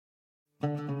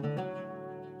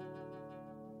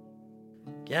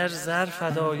گر زر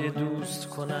فدای دوست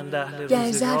کنند اهل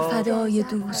گر زر فدای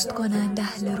دوست کنند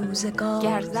اهل روزگار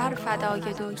گر زر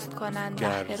فدای دوست کنند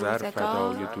اهل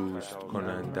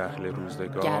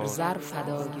روزگار گر زر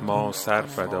فدای ما سر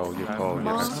فدای پای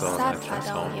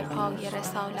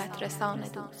رسالت رسان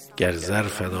دوست گر زر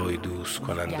فدای دوست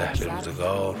کنند اهل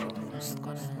روزگار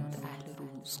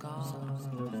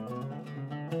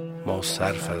ما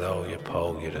سر فدای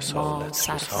پای رسالت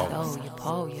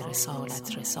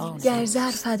رسان گر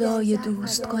زر فدای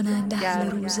دوست کنند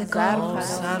اهل روزگار ما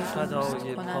سر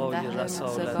فدای پای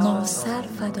رسالت ما سر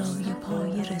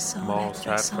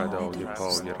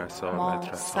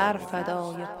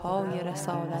فدای پای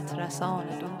رسالت رسان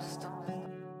دوست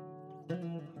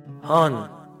هان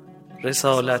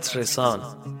رسالت رسان.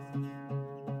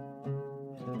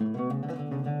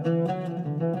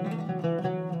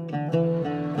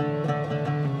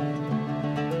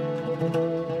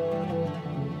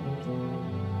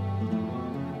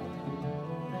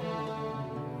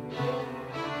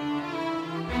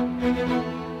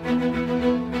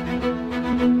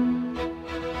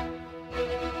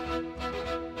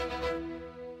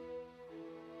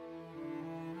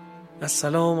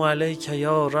 السلام علیک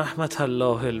یا رحمت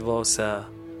الله الواسع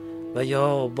و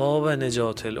یا باب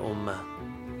نجات الامه.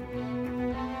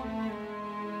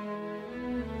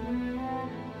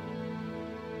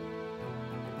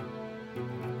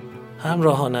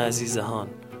 همراهان عزیز هان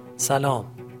سلام.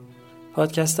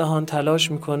 پادکست هان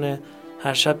تلاش میکنه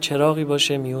هر شب چراغی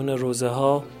باشه میون روزه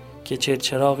ها که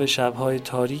چراغ شبهای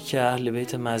تاریک اهل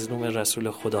بیت مظلوم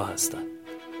رسول خدا هستن.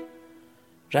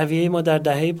 رویه ما در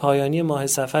دهه پایانی ماه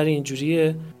صفر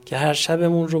اینجوریه که هر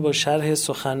شبمون رو با شرح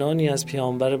سخنانی از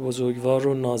پیامبر بزرگوار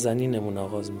و نازنینمون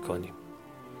آغاز میکنیم.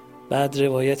 بعد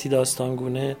روایتی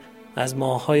داستانگونه از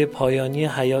ماه‌های پایانی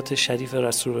حیات شریف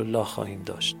رسول الله خواهیم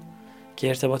داشت که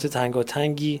ارتباط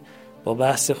تنگاتنگی با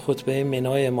بحث خطبه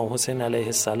منای امام حسین علیه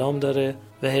السلام داره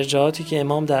و ارجاعاتی که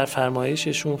امام در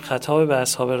فرمایششون خطاب به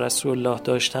اصحاب رسول الله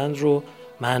داشتند رو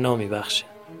معنا میبخشه.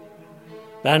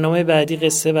 برنامه بعدی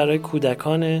قصه برای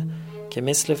کودکانه که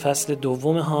مثل فصل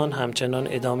دوم هان همچنان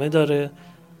ادامه داره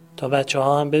تا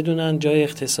بچه‌ها هم بدونن جای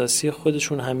اختصاصی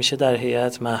خودشون همیشه در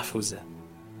هیئت محفوظه.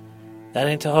 در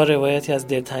انتها روایتی از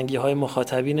دلتنگی‌های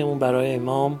مخاطبینمون برای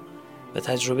امام و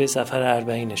تجربه سفر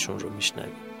اربعینشون رو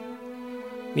میشنویم.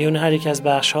 میون هر یک از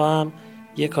بخش‌ها هم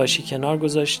یک کاشی کنار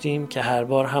گذاشتیم که هر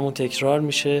بار همون تکرار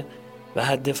میشه و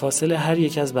حد فاصله هر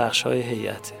یک از بخش‌های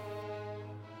هیئته.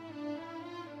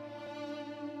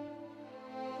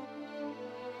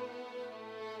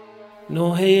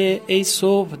 نوحه ای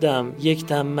صبح دم یک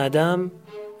دم مدم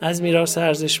از میراث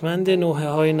ارزشمند نوحه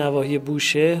های نواحی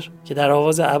بوشهر که در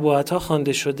آواز ابوعطا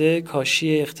خوانده شده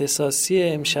کاشی اختصاصی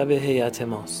امشب هیئت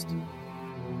ماست.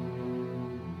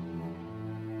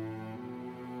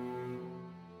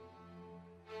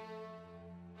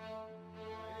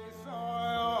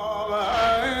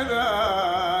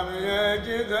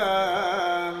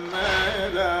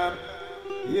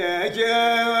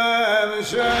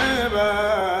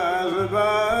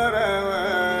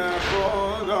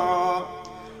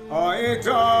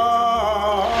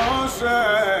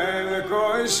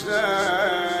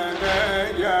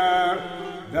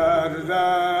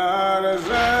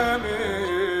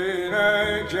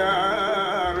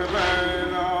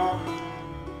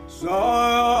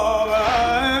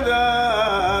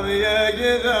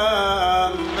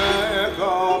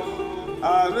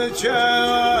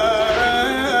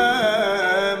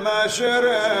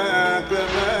 مشرق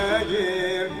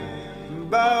مگیر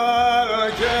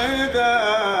بلکه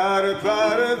در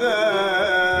پرده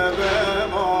به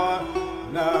ما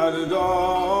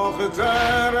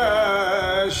نداختر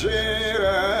شیر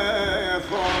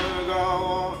خدا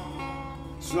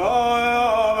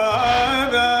سایابدم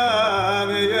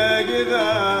یک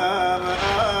دم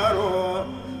ارو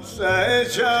سه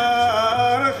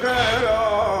چرخ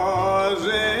را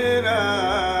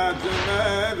زینت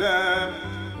مدم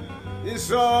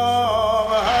سامدم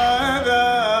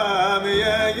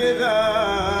یک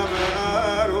دم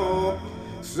ارو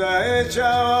سه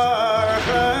چرخ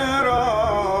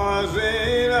را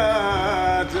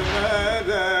زینت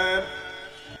مدم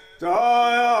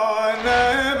تا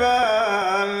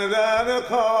نبندد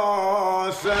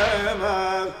قاسم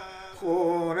از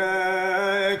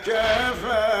خونه کف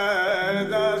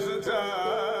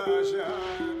دستش.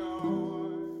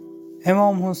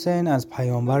 امام حسین از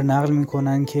پیامبر نقل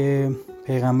میکنن که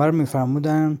پیغمبر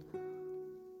میفرمودن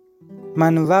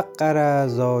من وقر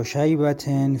ذا شیبة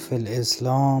فی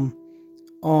الاسلام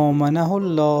آمنه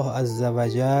الله عز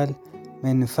وجل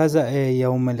من فزع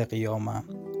یوم القیامه.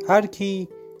 هر کی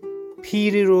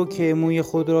پیری رو که موی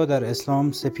خود را در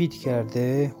اسلام سپید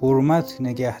کرده حرمت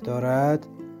نگه دارد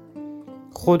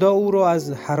خدا او را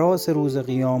از هراس روز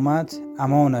قیامت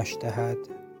امانش دهد.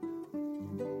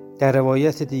 در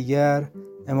روایت دیگر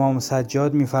امام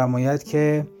سجاد می‌فرماید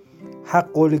که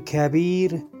حق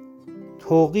الکبیر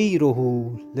توقیره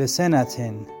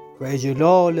لسنة و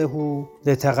اجلاله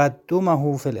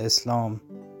لتقدمه فی الاسلام.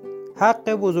 حق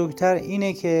بزرگتر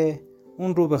اینه که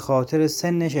اون رو به خاطر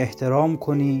سنش احترام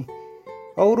کنی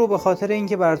و او رو به خاطر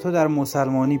اینکه بر تو در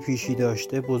مسلمانی پیشی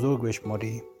داشته بزرگ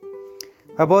بشماری.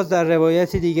 و باز در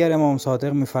روایت دیگر امام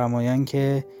صادق می‌فرمایند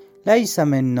که لیس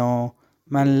منا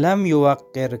من لم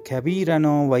یوقر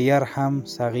کبیرنا و یرحم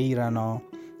صغیرنا.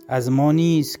 از ما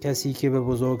نیست کسی که به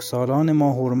بزرگسالان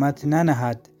ما حرمت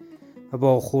ننهد و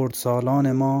با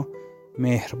خردسالان ما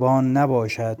مهربان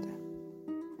نباشد.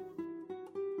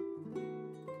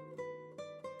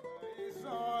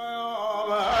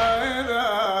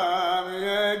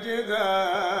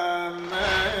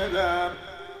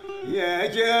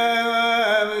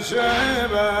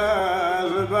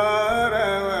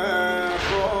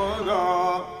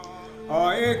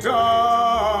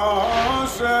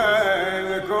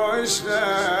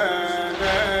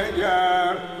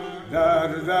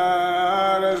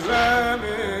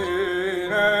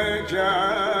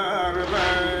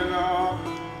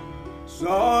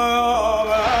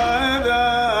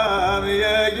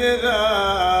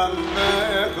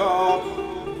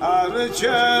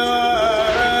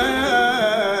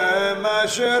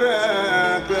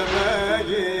 مشرق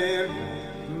مگیر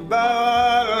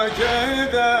بلکه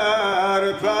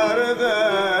در پرده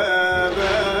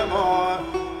به ما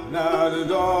ند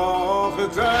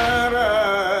دختر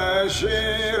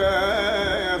شیر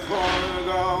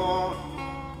خدا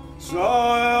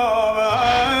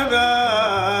سایابدن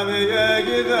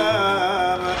یک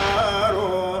دم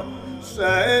ارو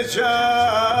سه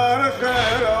چرخ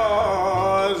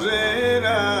را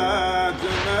زینت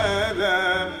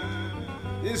مدم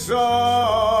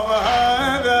سامدم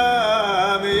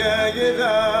یک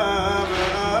دم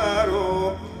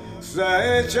ارو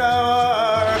سه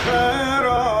چرخ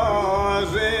را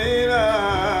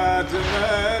زینت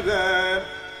مدم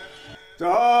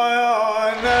تا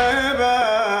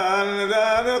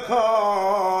نبندد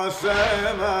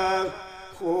قاسم از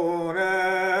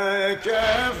خونه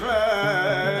کف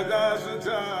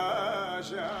دستش.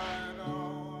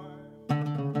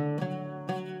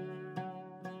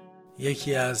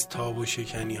 یکی از تاب و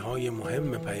شکنی های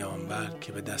مهم پیامبر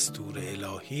که به دستور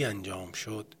الهی انجام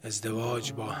شد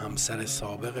ازدواج با همسر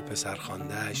سابق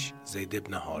پسرخوانده‌اش زید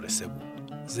بن حارثه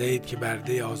بود. زید که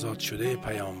برده آزاد شده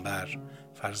پیامبر،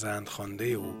 فرزند خوانده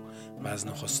او و از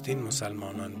نخستین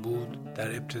مسلمانان بود،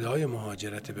 در ابتدای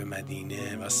مهاجرت به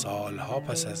مدینه و سالها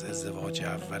پس از ازدواج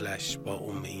اولش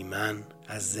با ایمن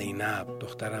از زینب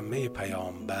دختر عمه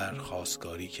پیامبر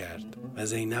خواستگاری کرد و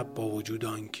زینب با وجود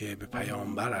آنکه به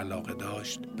پیامبر علاقه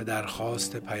داشت به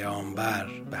درخواست پیامبر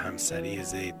به همسری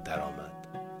زید درآمد.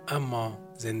 اما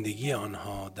زندگی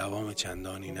آنها دوام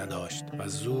چندانی نداشت و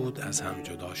زود از هم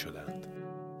جدا شدند.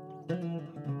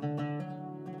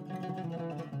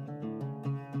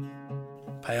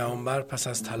 پیامبر پس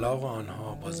از طلاق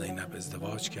آنها با زینب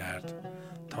ازدواج کرد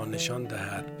تا نشان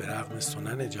دهد به رغم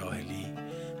سنن جاهلی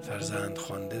فرزند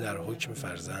خوانده در حکم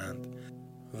فرزند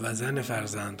و زن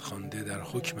فرزند خوانده در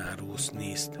حکم عروس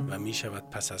نیست و می شود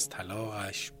پس از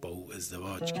طلاقش با او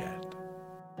ازدواج کرد.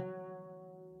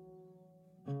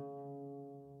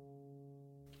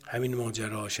 همین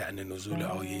ماجرا شأن نزول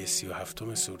آیه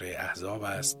 37 سوره احزاب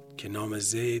است که نام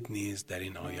زید نیز در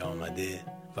این آیه آمده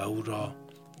و او را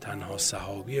تنها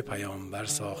صحابی پیامبر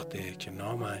ساخته که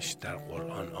نامش در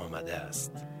قرآن آمده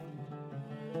است.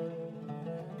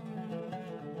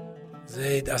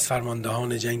 زید از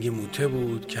فرماندهان جنگ موته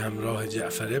بود که همراه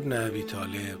جعفر ابن ابی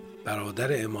طالب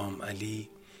برادر امام علی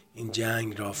این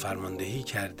جنگ را فرماندهی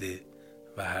کرده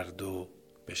و هر دو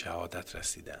به شهادت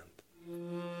رسیدند.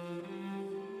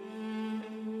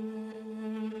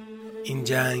 این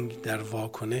جنگ در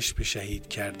واکنش به شهید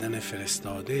کردن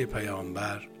فرستاده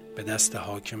پیامبر به دست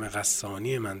حاکم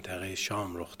غسانی منطقه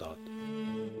شام رخ داد.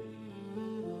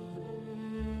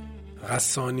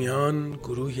 غسانیان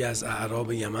گروهی از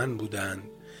اعراب یمن بودند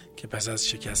که پس از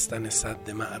شکستن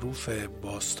سد معروف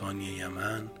باستانی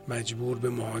یمن مجبور به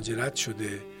مهاجرت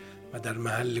شده و در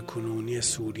محل کنونی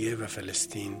سوریه و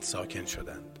فلسطین ساکن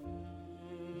شدند.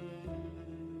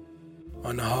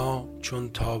 آنها چون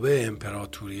تابع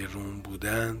امپراتوری روم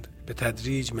بودند به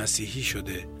تدریج مسیحی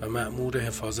شده و مأمور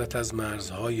حفاظت از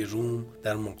مرزهای روم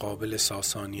در مقابل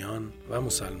ساسانیان و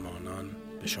مسلمانان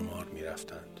به شمار می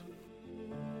رفتند.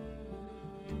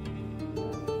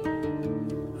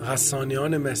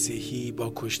 غسانیان مسیحی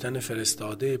با کشتن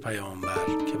فرستاده پیامبر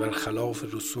که برخلاف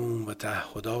رسوم و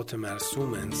تعهدات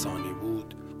مرسوم انسانی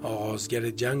بود آغازگر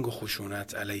جنگ و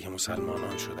خشونت علیه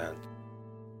مسلمانان شدند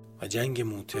و جنگ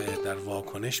موته در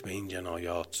واکنش به این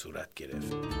جنایات صورت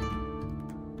گرفت.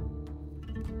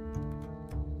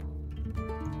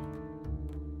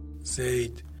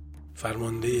 زید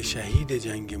فرمانده شهید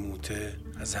جنگ موته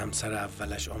از همسر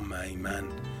اولش ایمن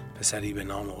پسری به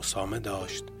نام اسامه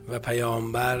داشت و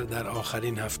پیامبر در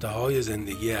آخرین هفته‌های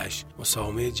زندگیش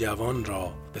اسامه جوان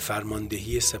را به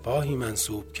فرماندهی سپاهی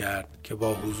منصوب کرد که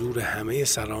با حضور همه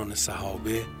سران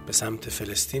صحابه به سمت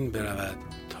فلسطین برود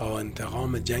تا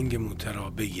انتقام جنگ موته را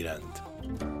بگیرند.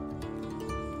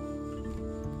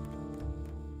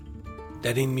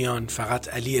 در این میان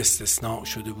فقط علی استثناء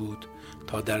شده بود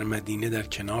تا در مدینه در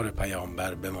کنار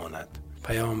پیامبر بماند.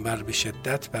 پیامبر به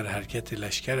شدت بر حرکت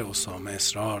لشکر اسامه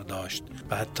اصرار داشت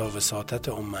و حتی وساطت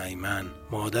ایمن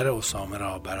مادر اسامه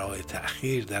را برای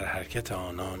تأخیر در حرکت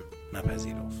آنان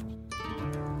نپذیرفت.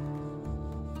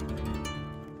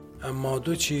 اما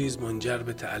دو چیز منجر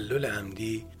به تعلل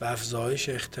عمدی و افزایش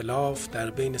اختلاف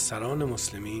در بین سران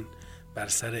مسلمین بر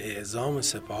سر اعزام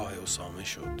سپاه اسامه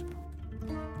شد.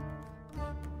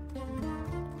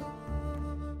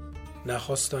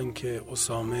 نخست آنکه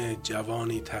اسامه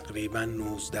جوانی تقریباً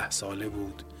 19 ساله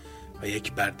بود و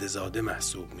یک برده‌زاده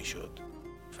محسوب میشد.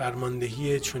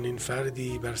 فرماندهی چنین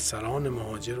فردی بر سران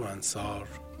مهاجر و انصار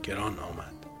گران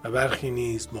آمد و برخی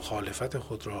نیز مخالفت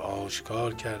خود را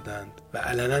آشکار کردند و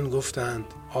علنا گفتند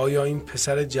آیا این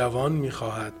پسر جوان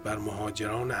می‌خواهد بر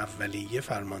مهاجران اولیه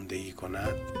فرماندهی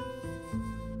کند؟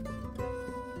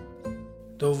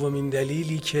 دومین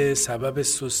دلیلی که سبب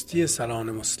سستی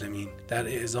سران مسلمین در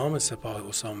اعزام سپاه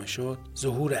اسامه شد،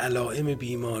 ظهور علائم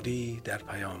بیماری در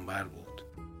پیامبر بود.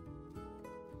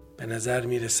 به نظر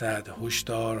می رسد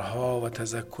هشدارها و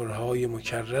تذکرهای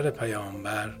مکرر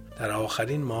پیامبر در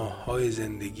آخرین ماه‌های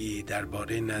زندگی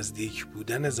درباره نزدیک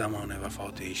بودن زمان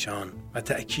وفات ایشان و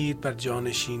تأکید بر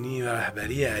جانشینی و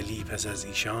رهبری علی پس از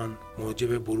ایشان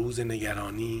موجب بروز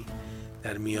نگرانی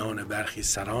در میان برخی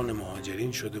سران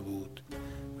مهاجرین شده بود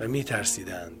و می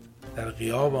ترسیدند در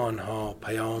غیاب آنها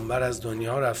پیامبر از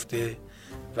دنیا رفته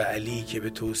و علی که به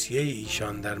توصیه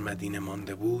ایشان در مدینه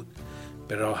مانده بود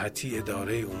به راحتی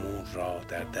اداره امور را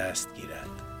در دست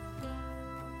گیرد.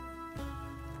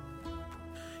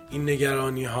 این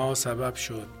نگرانی ها سبب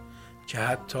شد که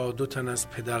حتی 2 تن از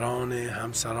پدران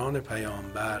همسران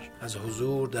پیامبر از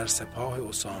حضور در سپاه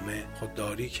اسامه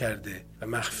خودداری کرده و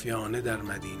مخفیانه در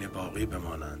مدینه باقی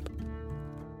بمانند.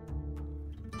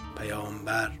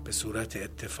 پیامبر به صورت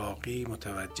اتفاقی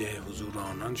متوجه حضور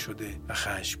آنان شده و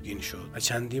خشمگین شد و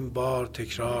چندین بار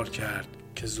تکرار کرد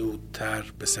که زودتر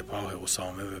به سپاه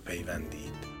اسامه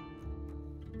بپیوندید.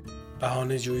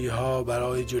 بهانه‌جویی ها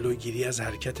برای جلوگیری از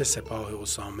حرکت سپاه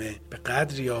اسامه به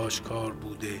قدری آشکار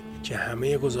بوده که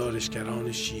همه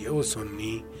گزارشگران شیعه و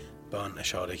سنی به آن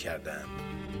اشاره کردند.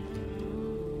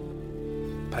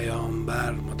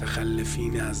 پیامبر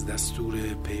متخلفین از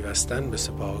دستور پیوستن به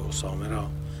سپاه اسامه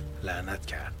را لعنت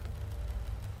کرد.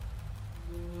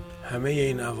 همه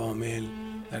این عوامل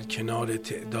در کنار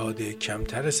تعداد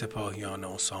کمتر سپاهیان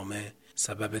اسامه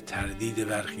سبب تردید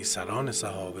برخی سران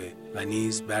صحابه و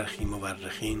نیز برخی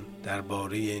مورخین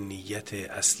درباره نیت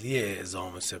اصلی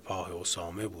اعزام سپاه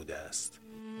اسامه بوده است.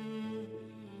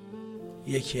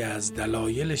 یکی از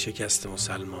دلایل شکست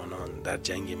مسلمانان در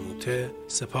جنگ موته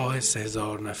سپاه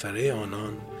 3000 نفره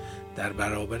آنان در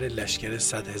برابر لشکر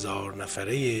 100,000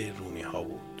 نفره رومی ها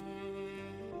بود.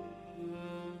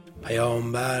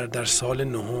 پیامبر در سال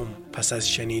 9 پس از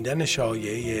شنیدن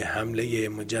شایعه حمله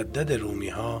مجدد رومی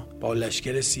ها با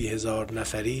لشکر 30,000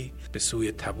 نفری به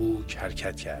سوی تبوک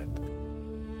حرکت کرد.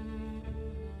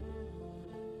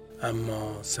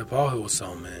 اما سپاه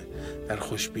اسامه در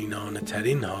خوشبینانه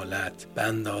ترین حالت به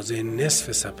اندازه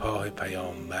نصف سپاه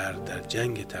پیامبر در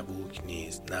جنگ تبوک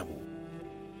نیز نبود.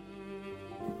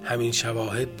 همین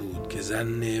شواهد بود که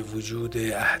ظن وجود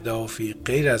اهدافی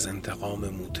غیر از انتقام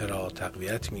موته را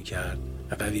تقویت می کرد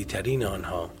و قوی ترین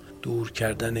آنها دور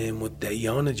کردن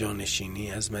مدعیان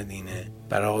جانشینی از مدینه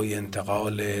برای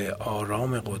انتقال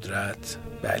آرام قدرت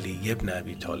به علی ابن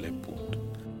ابی طالب بود.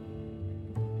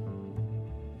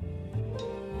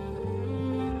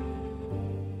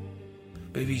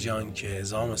 به ویژه آنکه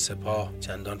اعزام سپاه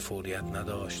چندان فوریت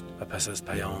نداشت و پس از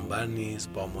پیامبر نیز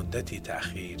با مدتی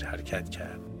تأخیر حرکت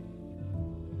کرد.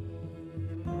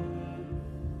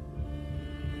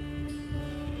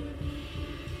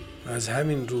 از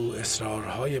همین رو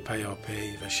اصرارهای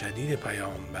پیاپی و شدید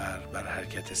پیامبر بر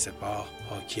حرکت سپاه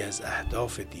حاکی از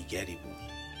اهداف دیگری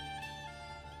بود.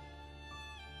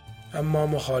 اما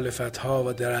مخالفت‌ها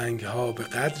و درنگ‌ها به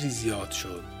قدری زیاد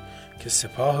شد که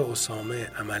سپاه اسامه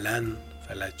عملاً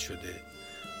فلج شده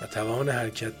و توان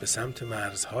حرکت به سمت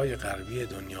مرزهای غربی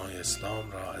دنیای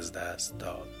اسلام را از دست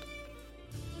داد.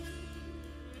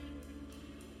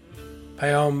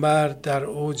 پیامبر در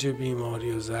اوج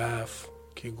بیماری و ضعف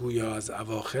که گویا از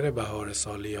اواخر بهار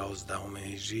سال 11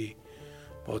 هجری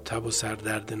با تب و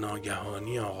سردرد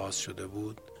ناگهانی آغاز شده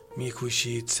بود،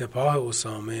 می‌کوشید سپاه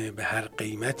اسامه به هر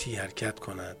قیمتی حرکت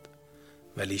کند،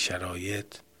 ولی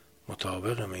شرایط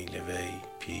مطابق میل وی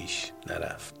پیش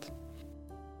نرفت.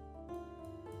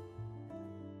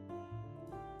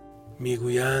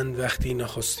 میگویند وقتی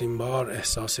نخستین بار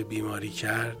احساس بیماری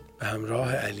کرد، به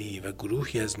همراه علی و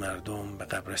گروهی از مردم به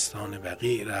قبرستان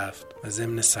بقیع رفت و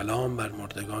ضمن سلام بر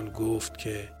مردگان گفت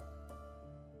که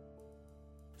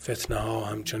فتنه ها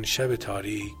همچون شب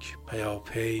تاریک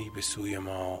پیاپی به سوی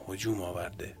ما هجوم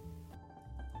آورده.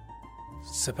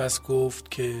 سپس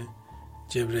گفت که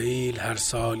جبرئیل هر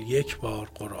سال 1 بار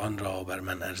قرآن را بر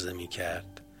من عرضه می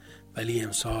کرد، ولی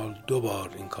امسال 2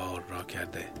 بار این کار را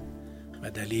کرده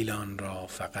و دلیل آن را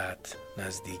فقط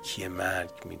نزدیکی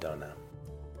مرگ می دانم.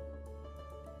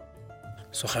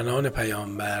 سخنان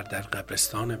پیامبر در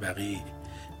قبرستان بقیع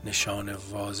نشان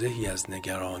واضحی از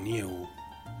نگرانی او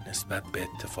نسبت به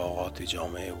اتفاقات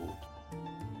جامعه بود.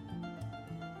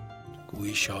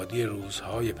 گویی شادی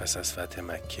روزهای پس از فتح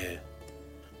مکه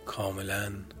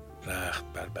کاملا رخت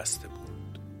بربسته بود.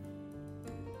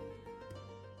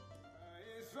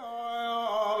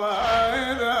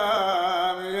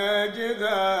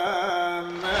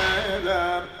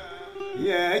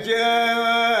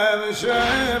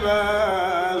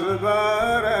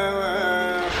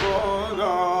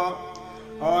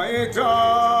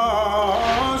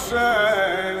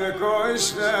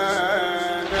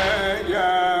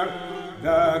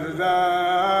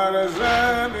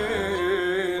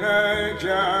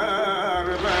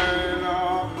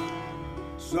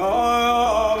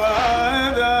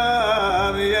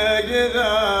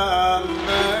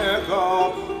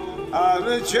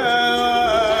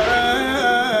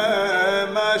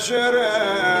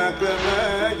 مشرق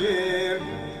مگیر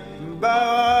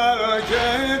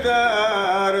بلکه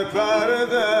در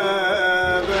پرده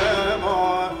به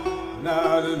ما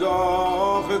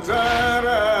نداختر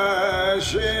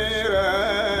شیر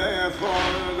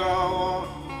خدا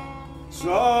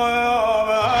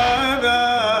سایابدم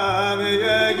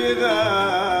یک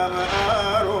دم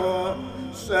ارو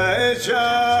سه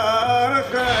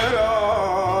چرخ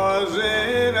را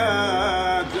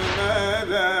زینت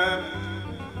مدم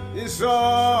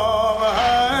سایابدم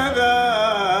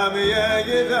یک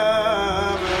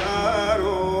دم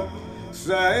ارو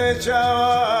سه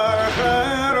چرخ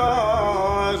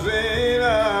را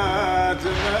زینت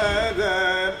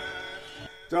مدم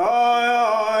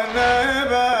تا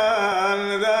نبندد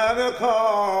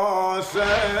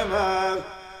قاسم از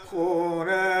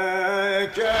خونه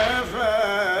کف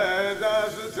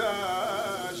دستش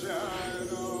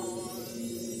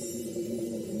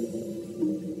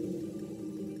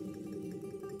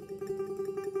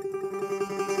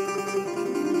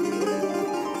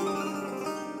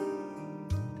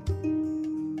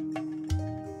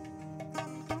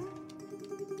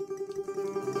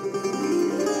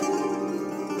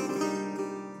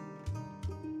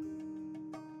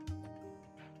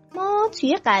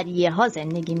توی قریه ها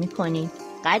زندگی میکنیم.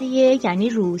 قریه یعنی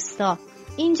روستا.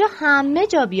 اینجا همه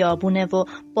جا بیابونه و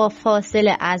با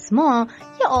فاصله از ما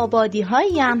یه آبادی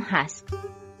هایی هم هست.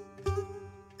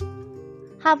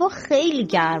 هوا خیلی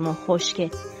گرم و خشکه.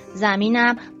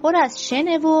 زمینم پر از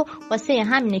شنه و واسه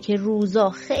همینه که روزا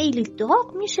خیلی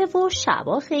داغ میشه و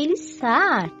شبا خیلی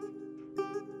سرد.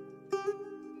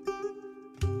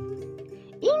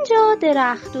 اینجا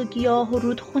درخت و گیاه و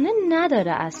رودخونه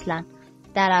نداره اصلا.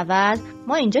 در عوض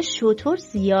ما اینجا شتر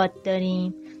زیاد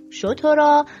داریم.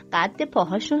 شترها قد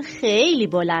پاهاشون خیلی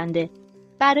بلنده.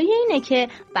 برای اینه که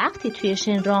وقتی توی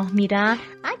شن راه میرن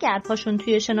اگر پاشون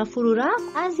توی شنا فرو رفت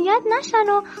اذیت نشن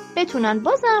و بتونن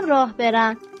بازم راه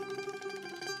برن.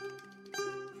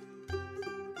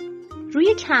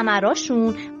 روی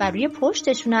کمراشون و روی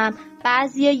پشتشون هم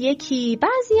بعضیا یکی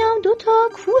بعضیا هم 2 تا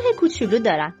کوه کوچولو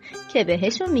دارن که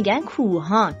بهشون میگن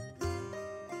کوهان.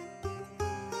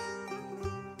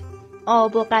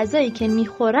 آب و غذایی که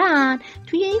میخورن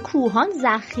توی این کوهان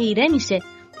ذخیره میشه.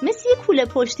 مثل یه کوله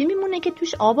پشتی میمونه که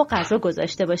توش آب و غذا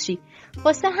گذاشته باشی.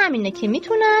 واسه همینه که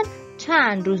میتونن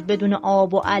چند روز بدون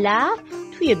آب و علف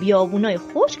توی بیابونای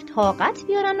خشک طاقت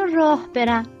بیارن و راه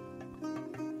برن.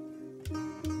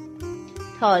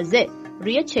 تازه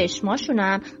روی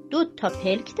چشماشونم 2 تا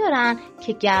پلک دارن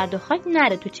که گرد و خاک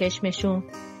نره تو چشمشون.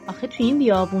 آخه توی این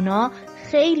بیابونا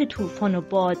خیلی طوفان و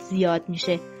باد زیاد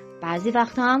میشه. بعضی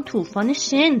وقتا هم طوفان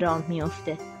شن راه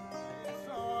میافته.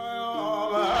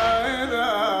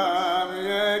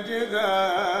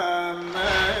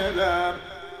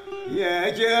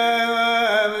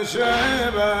 یکم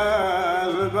شب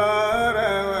از بر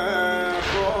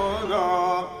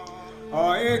خدا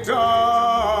آی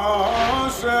تا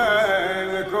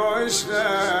حسین کشته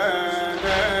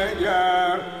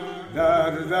نگر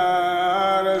در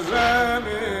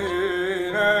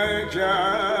زمین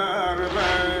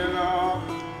کربلا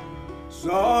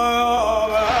ساعدم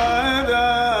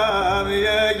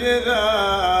یک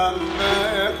دم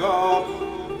خواب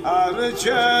از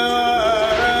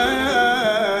چهره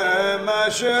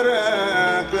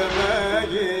مشرق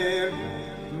مگیر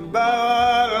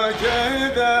بلکه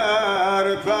در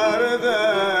پرده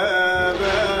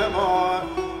به ما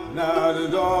ند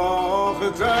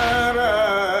دختر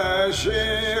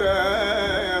شیر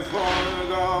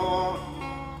خدا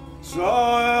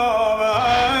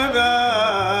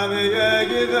ساعدم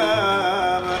یک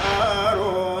دم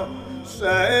ارو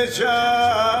سه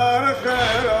چرخ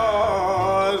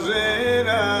را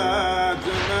زینت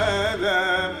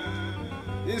مدم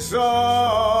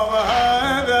ساعدم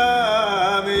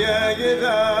یک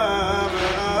دم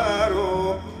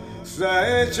ارو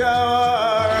سه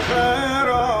چرخ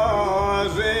را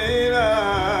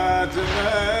زینت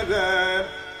مدم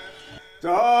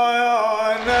تا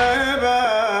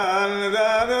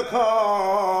نبندد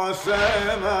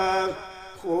قاسم از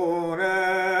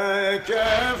خونه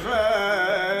کف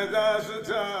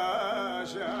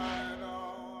دستش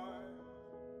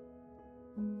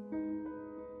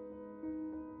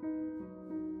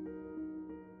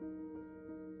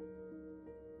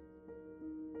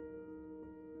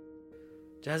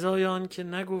جزای آن که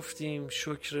نگفتیم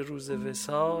شکر روز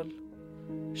وصال،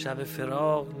 شب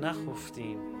فراق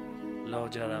نخفتیم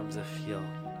لاجرم ز خیال.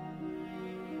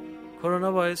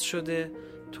 کرونا باعث شده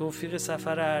توفیق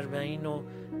سفر اربعین و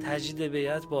تجدید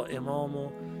بیعت با امام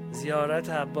و زیارت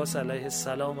عباس علیه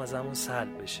السلام از همون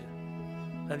سلب بشه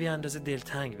و بی اندازه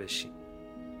دلتنگ بشیم.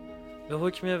 به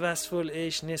حکم وصف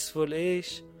العیش نصف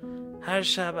العیش هر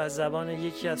شب از زبان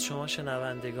یکی از شما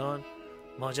شنوندگان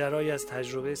ماجرایی از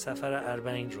تجربه سفر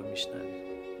اربعین رو میشنویم.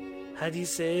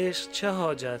 حدیث عشق چه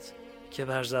حاجت که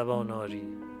بر زبان آری،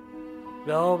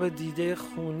 به آب دیده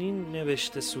خونین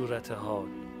نوشته صورت حال.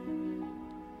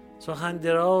 سخن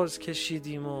دراز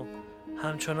کشیدیم و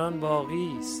همچنان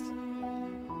باقی است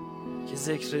که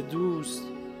ذکر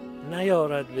دوست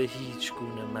نیارد به هیچ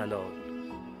گونه ملال.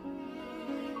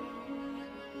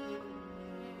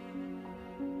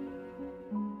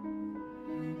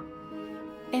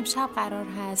 امشب قرار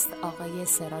هست آقای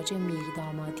سراج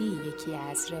میردامادی یکی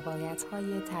از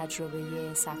روایت‌های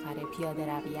تجربه سفر پیاده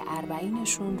روی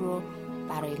اربعینشون رو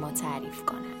برای ما تعریف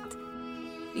کنند.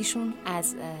 ایشون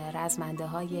از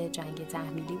رزمنده‌های جنگ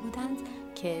تحمیلی بودند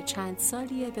که چند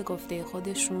سالیه به گفته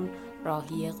خودشون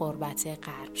راهی غربت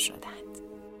غرب شدند.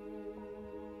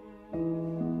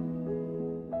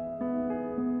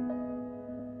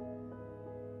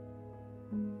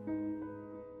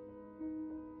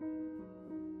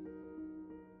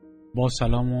 با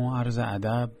سلام و عرض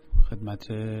ادب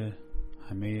خدمت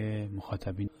همه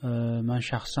مخاطبین. من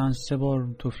شخصا 3 بار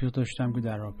توفیق داشتم که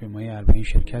در راهپیمایی اربعین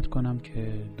شرکت کنم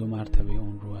که 2 مرتبه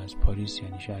اون رو از پاریس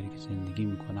یعنی شهری که زندگی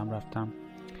میکنم رفتم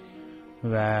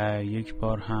و 1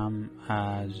 بار هم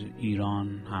از ایران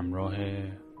همراه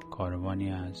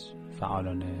کاروانی از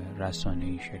فعالان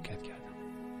رسانه‌ای شرکت کردم.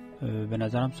 به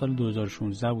نظرم سال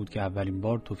 2016 بود که اولین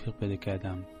بار توفیق پیدا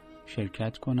کردم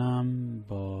شرکت کنم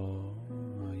با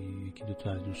 1-2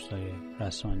 تا از دوستای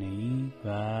رسانه‌ای و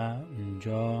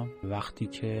اونجا وقتی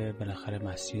که بالاخره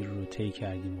مسیر رو طی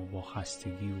کردیم و با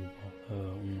خستگی و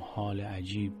با اون حال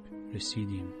عجیب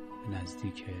رسیدیم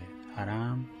نزدیک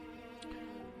حرم،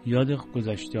 یاد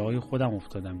گذشته‌های خودم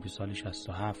افتادم که سال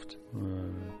 67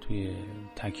 توی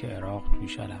تک عراق توی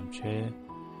شلمچه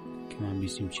که من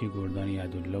بیسیمچی گردان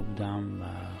یدالله بودم و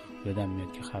یادم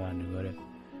میاد که خبرنگار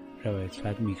روایت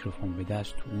فد میکروفون به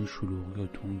دست تو اون شلوغی و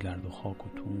تو اون گرد و خاک و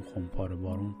تو اون خمپاره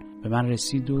بارون به من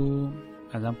رسید و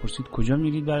ازم پرسید کجا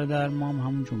میرید برادر؟ ما هم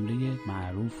همون جمله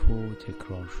معروف و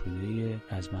تکرار شده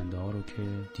رزمنده ها رو که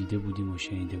دیده بودیم و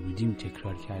شنیده بودیم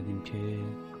تکرار کردیم که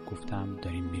گفتم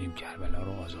داریم میریم کربلا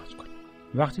رو آزاد کنیم.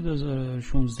 وقتی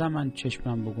 2016 من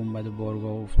چشمم به گنبد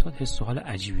بارگاه افتاد حس و حال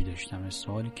عجیبی داشتم، حس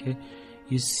و حالی که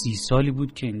یه 30 سالی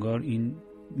بود که انگار این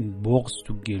بغض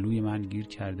تو گلوی من گیر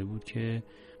کرده بود که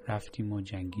رفتیم و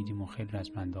جنگیدیم و خیلی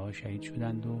رزمنده ها شهید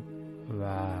شدند و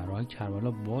راه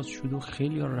کربلا باز شد و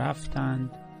خیلی ها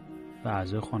رفتند و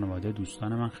اعضای خانواده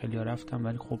دوستان من خیلی ها رفتن،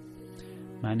 ولی خب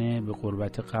من به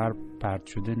غربت غرب پرت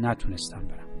شده نتونستم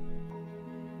برم.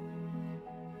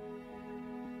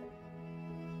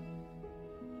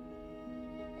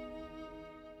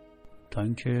 تا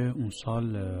اینکه اون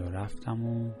سال رفتم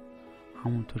و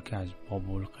همونطور که از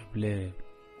باب القبله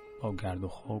با گرد و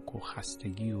خاک و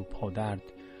خستگی و پادرد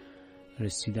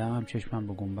رسیدم. هم چشمم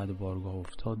به گنبد بارگاه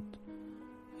افتاد.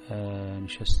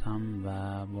 نشستم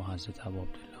و با حضرت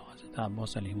حضرت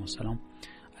عباس علیه السلام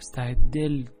از ته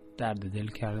دل درد دل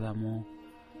کردم و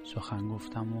سخن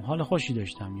گفتم و حال خوشی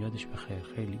داشتم. یادش بخیر،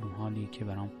 خیلی اون حالی که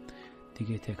برام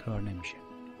دیگه تکرار نمیشه.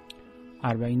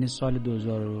 40 سال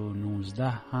 2019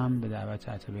 هم به دعوت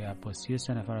عتبه عباسی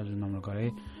 3 نفر از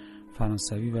روزنامه‌نگارای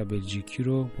فرانسوی و بلژیکی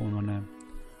رو به عنوان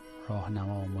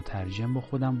راهنما و مترجم با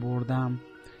خودم بردم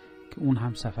که اون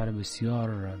هم سفر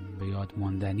بسیار به یاد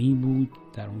ماندنی بود.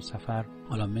 در اون سفر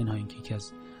حالا منها اینکه یکی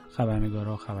از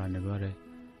خبرنگارا خبرنگار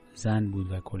زن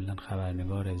بود و کلا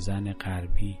خبرنگار زن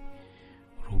غربی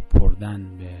رو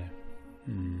بردن به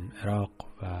عراق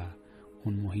و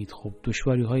اون محیط خب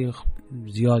دشواری‌های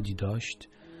زیادی داشت،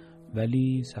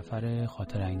 ولی سفر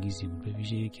خاطر انگیزی بود. به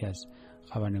ویژه یکی از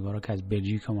خبرنگارا که از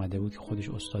بلژیک اومده بود که خودش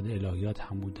استاد الهیات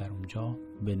هم بود در اونجا،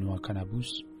 بنوا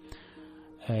کانابوس،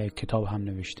 کتاب هم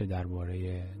نوشته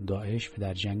درباره داعش و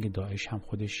در جنگ داعش هم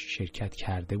خودش شرکت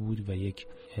کرده بود و یک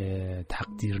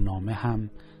تقدیرنامه هم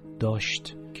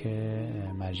داشت که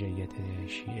مرجعیت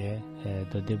شیعه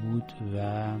داده بود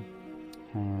و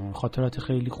خاطرات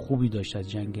خیلی خوبی داشت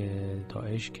از جنگ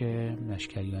داعش که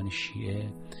لشکریان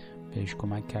شیعه بهش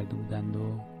کمک کرده بودند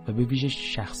و به ویژه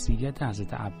شخصیت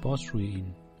حضرت عباس روی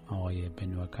این آقای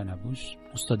بنوا کانابوس،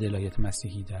 استاد الهیات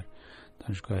مسیحی در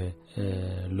دانشگاه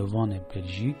لوان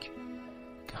بلژیک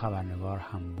که خبرنگار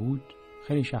هم بود.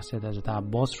 خیلی شخصیت حضرت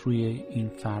عباس روی این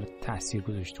فرد تأثیر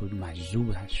گذاشته بود،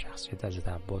 مجذوب شخصیت حضرت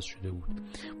عباس شده بود.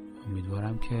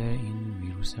 امیدوارم که این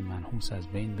ویروس منحوس از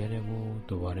بین بره و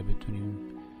دوباره بتونیم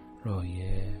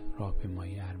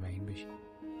راهپیمایی 40 بشیم.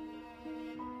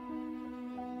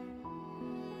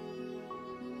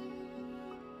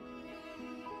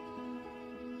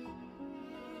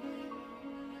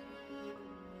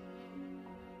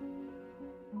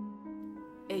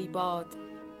 ای باد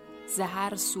ز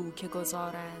هر سو که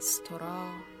گذار است تو را،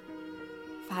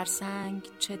 فرسنگ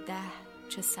چه 10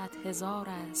 چه 100,000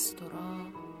 است تو را.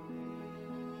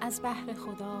 از بحر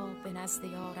خدا به نزد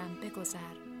یارم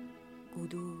بگذر، گو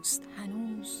دوست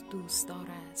هنوز دوستدار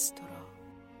است تو را.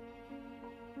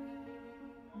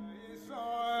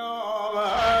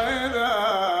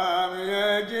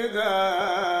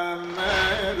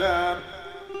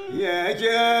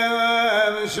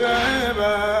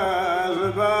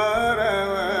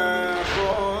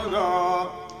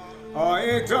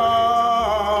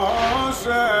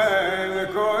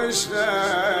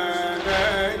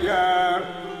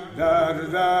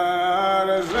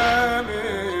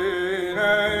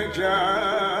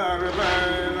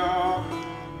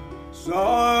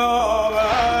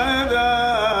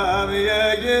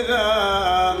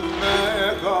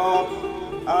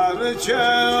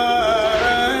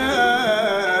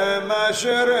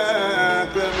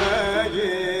 مشرق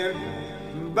مگیر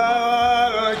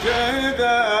بلکه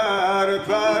در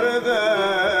پرده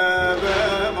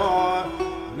بمان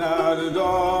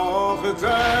نداختر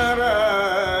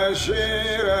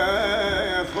شیر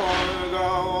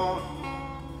خدا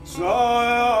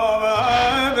سایابدم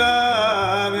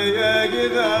یک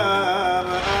دم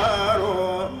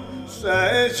ارو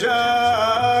سه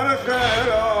چرخ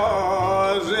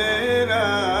را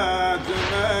زینت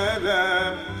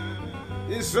مدم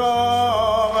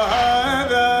ایسامدم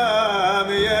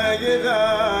یک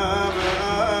دم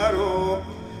ارو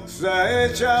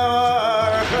سه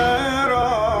چرخ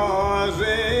را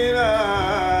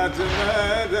زینت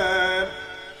مدم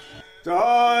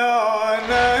تا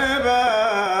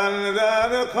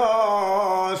نبندد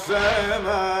قاسم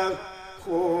از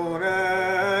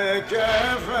خونه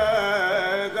کف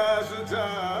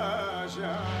دستش.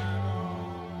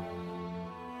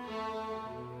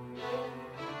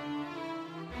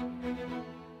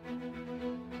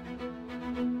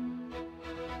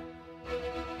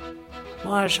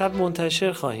 ما هر شب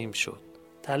منتشر خواهیم شد.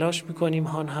 تلاش میکنیم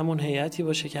همون هیئتی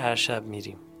باشه که هر شب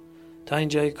میریم. تا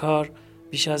اینجای کار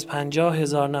بیش از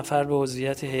 50,000 نفر به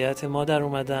عضویت هیئت ما در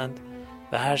اومدند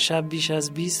و هر شب بیش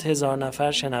از 20,000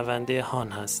 نفر شنونده هان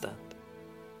هستند.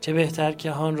 چه بهتر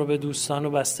که هان رو به دوستان و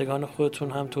بستگان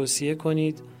خودتون هم توصیه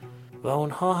کنید و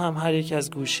اونها هم هر یک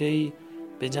از گوشه‌ای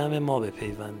به جمع ما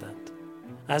بپیوندند.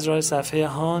 از راه صفحه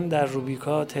هان در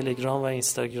روبیکا، تلگرام و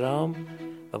اینستاگرام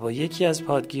و با یکی از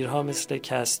پادگیرها مثل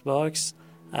کست باکس،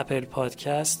 اپل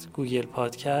پادکست، گوگل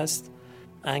پادکست،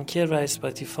 انکر و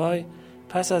اسپاتیفای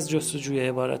پس از جستجوی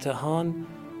عبارت هان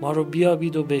ما رو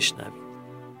بیابید و بشنوید.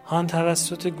 هان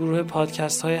توسط گروه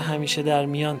پادکست های همیشه در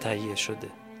میان تهیه شده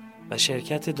و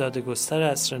شرکت دادگستر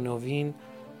عصر نوین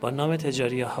با نام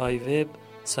تجاری های وب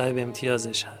صاحب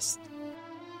امتیازش هست.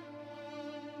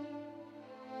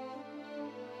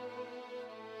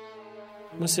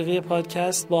 موسیقی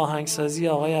پادکست با آهنگسازی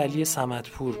آقای علی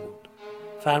صمدپور بود.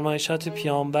 فرمایشات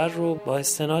پیامبر رو با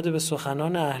استناد به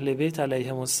سخنان اهل بیت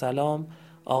علیهم السلام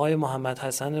آقای محمد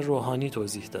حسن روحانی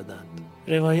توضیح دادند.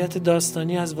 روایت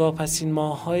داستانی از واپسین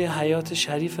ماه‌های حیات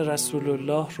شریف رسول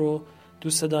الله رو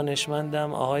دوست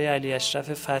دانشمندم آقای علی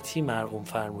اشرف فتحی مرقوم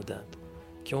فرمودند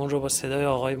که اون رو با صدای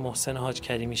آقای محسن حاج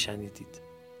کریمی شنیدید.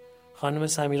 خانم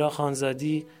سمیرا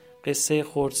خانزادی قصه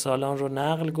خردسالان رو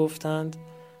نقل گفتند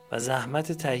و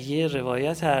زحمت تهیه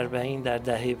روایت 40 در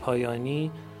دهه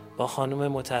پایانی با خانم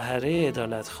مطهره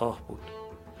عدالتخواه بود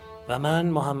و من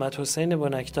محمد حسین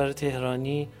بنکدار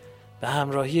تهرانی به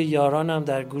همراهی یارانم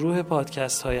در گروه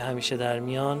پادکست های همیشه در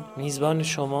میان میزبان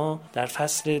شما در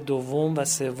فصل 2 و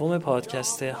 3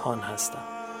 پادکست هان هستم.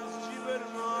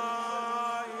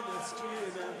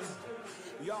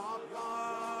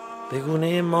 به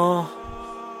گونه ماه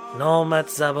نامت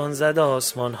زبان زد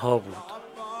آسمان ها بود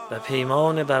و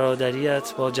پیمان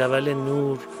برادریت با جبل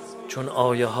نور چون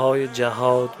آیه های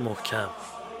جهاد محکم.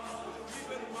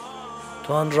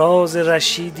 تو آن راز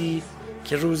رشیدی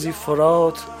که روزی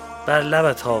فرات بر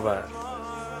لبت آورد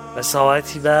و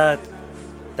ساعتی بعد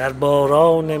در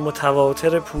باران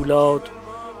متواتر پولاد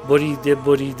بریده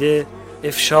بریده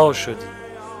افشا شدی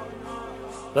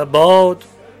و باد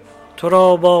تو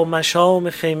را با مشام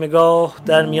خیمگاه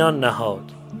در میان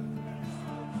نهاد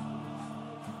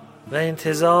و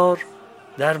انتظار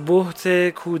در بهت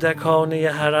کودکانه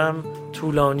حرم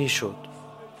طولانی شد.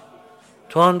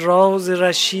 تو آن راز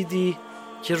رشیدی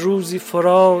که روزی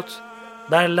فرات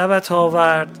بر لبت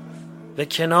آورد و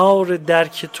کنار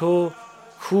درک تو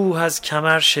کوه از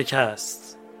کمر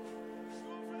شکست.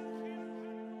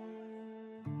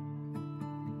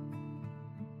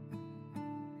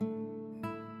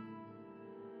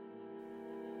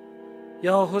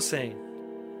 یا حسین،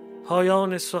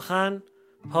 پایان سخن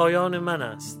پایان من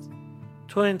است،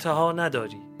 تو انتها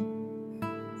نداری.